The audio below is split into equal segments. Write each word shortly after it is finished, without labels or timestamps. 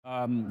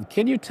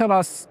Can you tell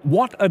us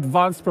what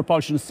advanced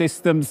propulsion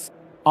systems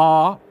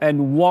are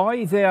and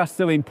why they are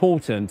so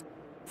important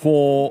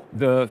for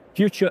the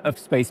future of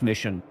space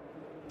mission?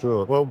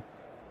 Sure. Well,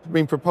 I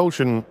mean,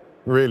 propulsion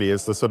really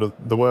is the sort of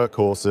the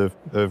workhorse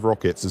of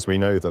rockets as we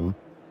know them.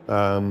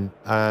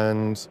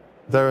 And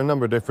there are a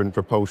number of different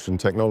propulsion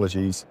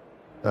technologies,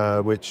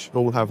 which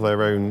all have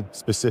their own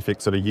specific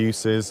sort of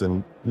uses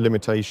and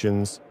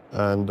limitations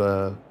and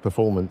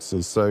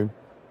performances. So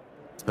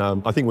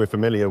I think we're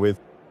familiar with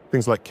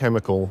things like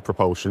chemical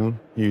propulsion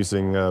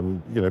using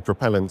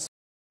propellants.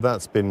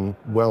 That's been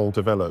well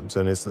developed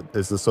and is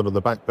the sort of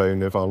the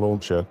backbone of our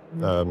launcher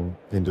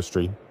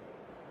industry.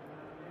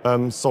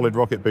 Solid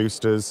rocket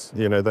boosters,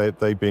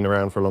 they've been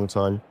around for a long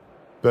time.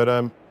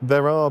 But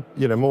there are,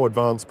 more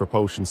advanced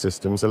propulsion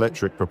systems,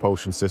 electric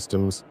propulsion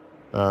systems,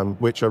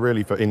 which are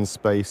really for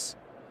in-space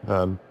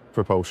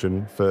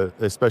propulsion,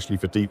 especially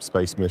for deep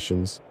space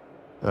missions.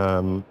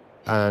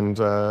 And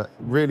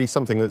really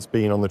something that's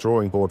been on the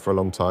drawing board for a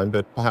long time,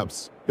 but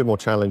perhaps a bit more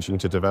challenging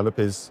to develop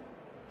is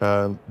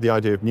the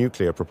idea of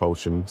nuclear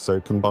propulsion. So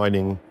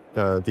combining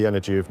the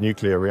energy of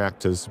nuclear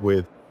reactors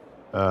with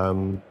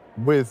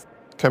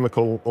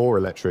chemical or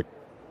electric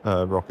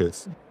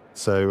rockets.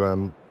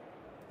 So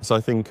I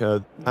think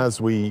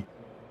as we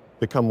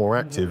become more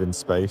active in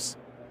space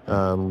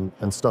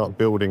and start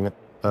building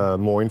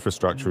more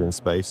infrastructure in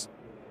space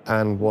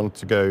and want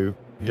to go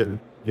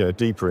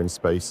deeper in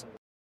space,